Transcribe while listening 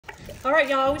All right,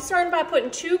 y'all, we started by putting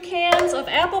 2 cans of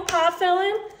apple pie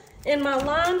filling in my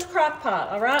lined crock pot,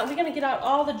 all right? We're gonna get out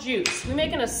all the juice. We're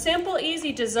making a simple,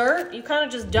 easy dessert. You kind of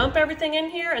just dump everything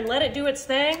in here and let it do its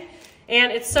thing.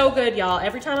 And it's so good, y'all.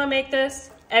 Every time I make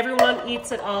this, everyone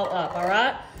eats it all up, all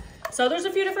right? So there's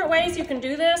a few different ways you can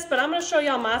do this, but I'm gonna show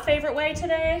y'all my favorite way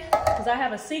today because I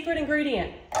have a secret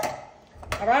ingredient.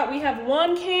 All right, we have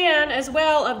 1 can as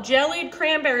well of jellied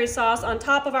cranberry sauce on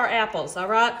top of our apples, all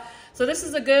right? So this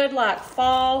is a good like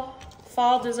fall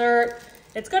dessert.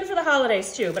 It's good for the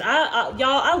holidays too, but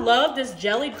y'all, I love this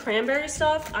jellied cranberry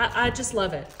stuff. I just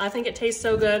love it. I think it tastes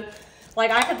so good.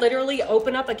 Like I could literally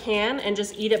open up a can and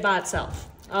just eat it by itself.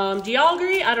 Do y'all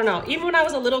agree? I don't know. Even when I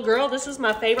was a little girl, this was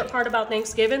my favorite part about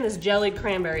Thanksgiving, this jellied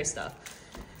cranberry stuff.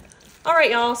 All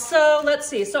right, y'all, so let's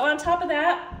see. So on top of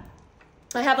that,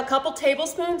 I have a couple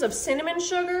tablespoons of cinnamon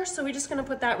sugar, so we're just gonna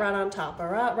put that right on top, all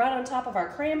right? Right on top of our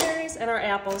cranberries and our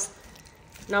apples.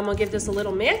 Now I'm gonna give this a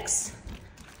little mix,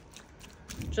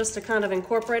 just to kind of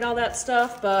incorporate all that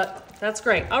stuff, but that's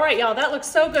great. All right, y'all, that looks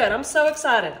so good. I'm so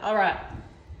excited. All right.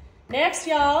 Next,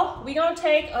 y'all, we're gonna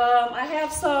take, I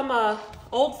have some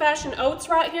old-fashioned oats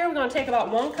right here. We're gonna take about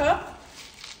 1 cup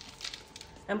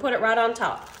and put it right on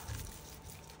top.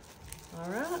 All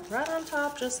right, right on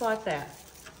top, just like that.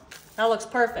 That looks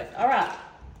perfect. All right.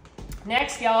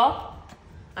 Next, y'all,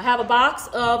 I have a box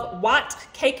of white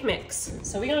cake mix.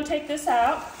 So we're gonna take this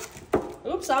out.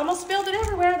 Oops, I almost spilled it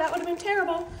everywhere. That would have been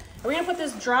terrible. And we're gonna put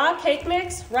this dry cake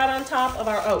mix right on top of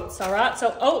our oats, all right?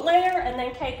 So oat layer and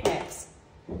then cake mix.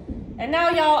 And now,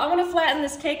 y'all, I'm gonna flatten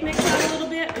this cake mix out a little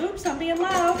bit. Oops, I'm being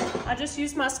loud. I just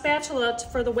used my spatula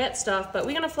for the wet stuff, but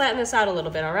we're gonna flatten this out a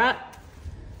little bit, all right?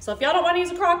 So if y'all don't wanna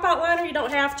use a crock pot liner, you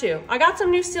don't have to. I got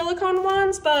some new silicone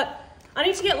ones, but I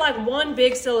need to get like 1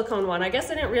 big silicone one. I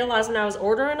guess I didn't realize when I was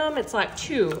ordering them, it's like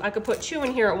 2. I could put 2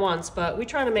 in here at once, but we're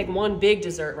trying to make 1 big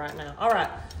dessert right now. All right,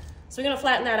 so we're gonna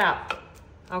flatten that out,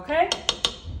 okay?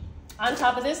 On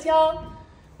top of this, y'all,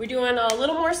 we're doing a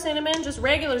little more cinnamon, just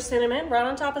regular cinnamon, right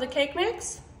on top of the cake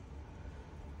mix.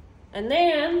 And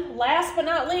then, last but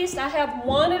not least, I have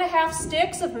 1½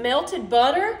 sticks of melted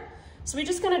butter. So we're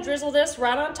just gonna drizzle this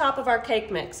right on top of our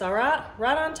cake mix, all right?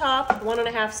 Right on top,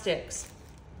 1½ sticks.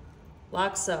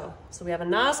 Like so. So we have a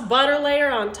nice butter layer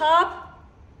on top.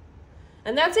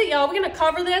 And that's it, y'all. We're gonna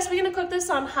cover this. We're gonna cook this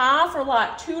on high for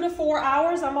like 2 to 4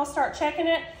 hours. I'm gonna start checking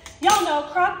it. Y'all know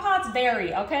crock pots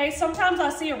vary, okay? Sometimes I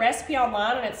see a recipe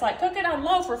online and it's like, cook it on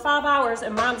low for 5 hours,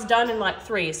 and mine's done in like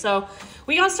 3. So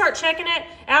we gonna start checking it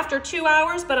after 2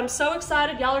 hours, but I'm so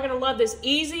excited. Y'all are gonna love this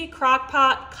easy crock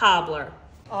pot cobbler.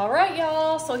 All right,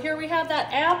 y'all, so here we have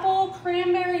that apple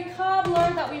cranberry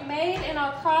cobbler that we made in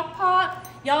our crock pot.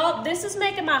 Y'all, this is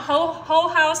making my whole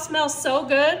house smell so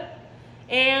good.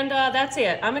 And that's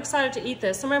it. I'm excited to eat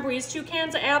this. So remember, we used 2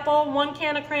 cans of apple, 1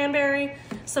 can of cranberry,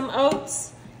 some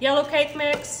oats, yellow cake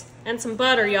mix, and some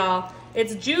butter, y'all.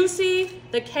 It's juicy,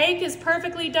 the cake is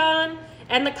perfectly done,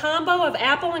 and the combo of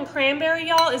apple and cranberry,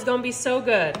 y'all, is gonna be so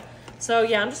good. So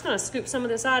yeah, I'm just gonna scoop some of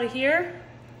this out of here.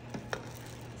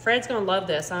 Fred's gonna love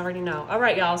this, I already know. All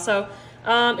right, y'all, so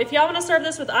if y'all wanna serve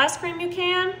this with ice cream, you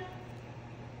can.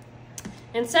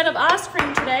 Instead of ice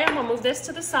cream today, I'm gonna move this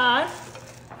to the side.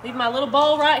 Leave my little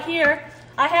bowl right here.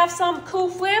 I have some Cool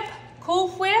Whip. Cool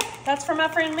Whip, that's for my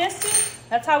friend Misty.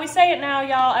 That's how we say it now,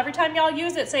 y'all. Every time y'all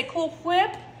use it, say Cool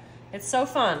Whip. It's so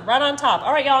fun, right on top.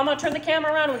 All right, y'all, I'm gonna turn the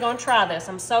camera around and we're gonna try this.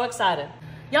 I'm so excited.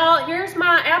 Y'all, here's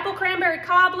my apple cranberry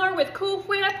cobbler with Cool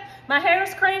Whip. My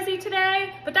hair's crazy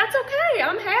today, but that's okay.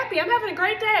 I'm happy. I'm having a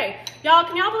great day. Y'all,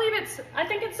 can y'all believe I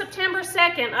think it's September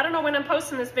 2nd. I don't know when I'm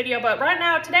posting this video, but right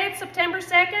now, today it's September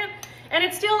 2nd, and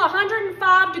it's still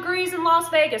 105 degrees in Las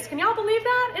Vegas. Can y'all believe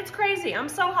that? It's crazy. I'm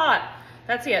so hot.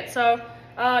 That's it. So,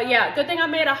 yeah, good thing I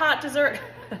made a hot dessert.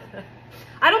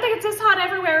 I don't think it's this hot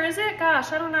everywhere, is it?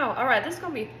 Gosh, I don't know. All right, this is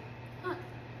going to be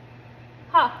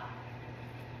hot.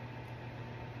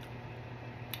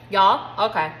 Y'all,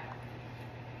 okay.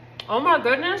 Oh my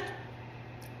goodness.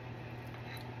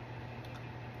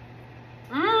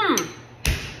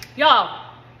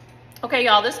 Y'all. Okay,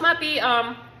 y'all, this might be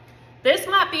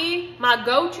my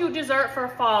go-to dessert for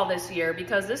fall this year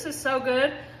because this is so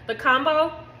good. The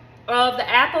combo of the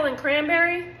apple and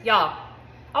cranberry, y'all.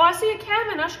 Oh, I see a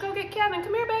Kevin. I should go get Kevin.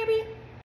 Come here, baby.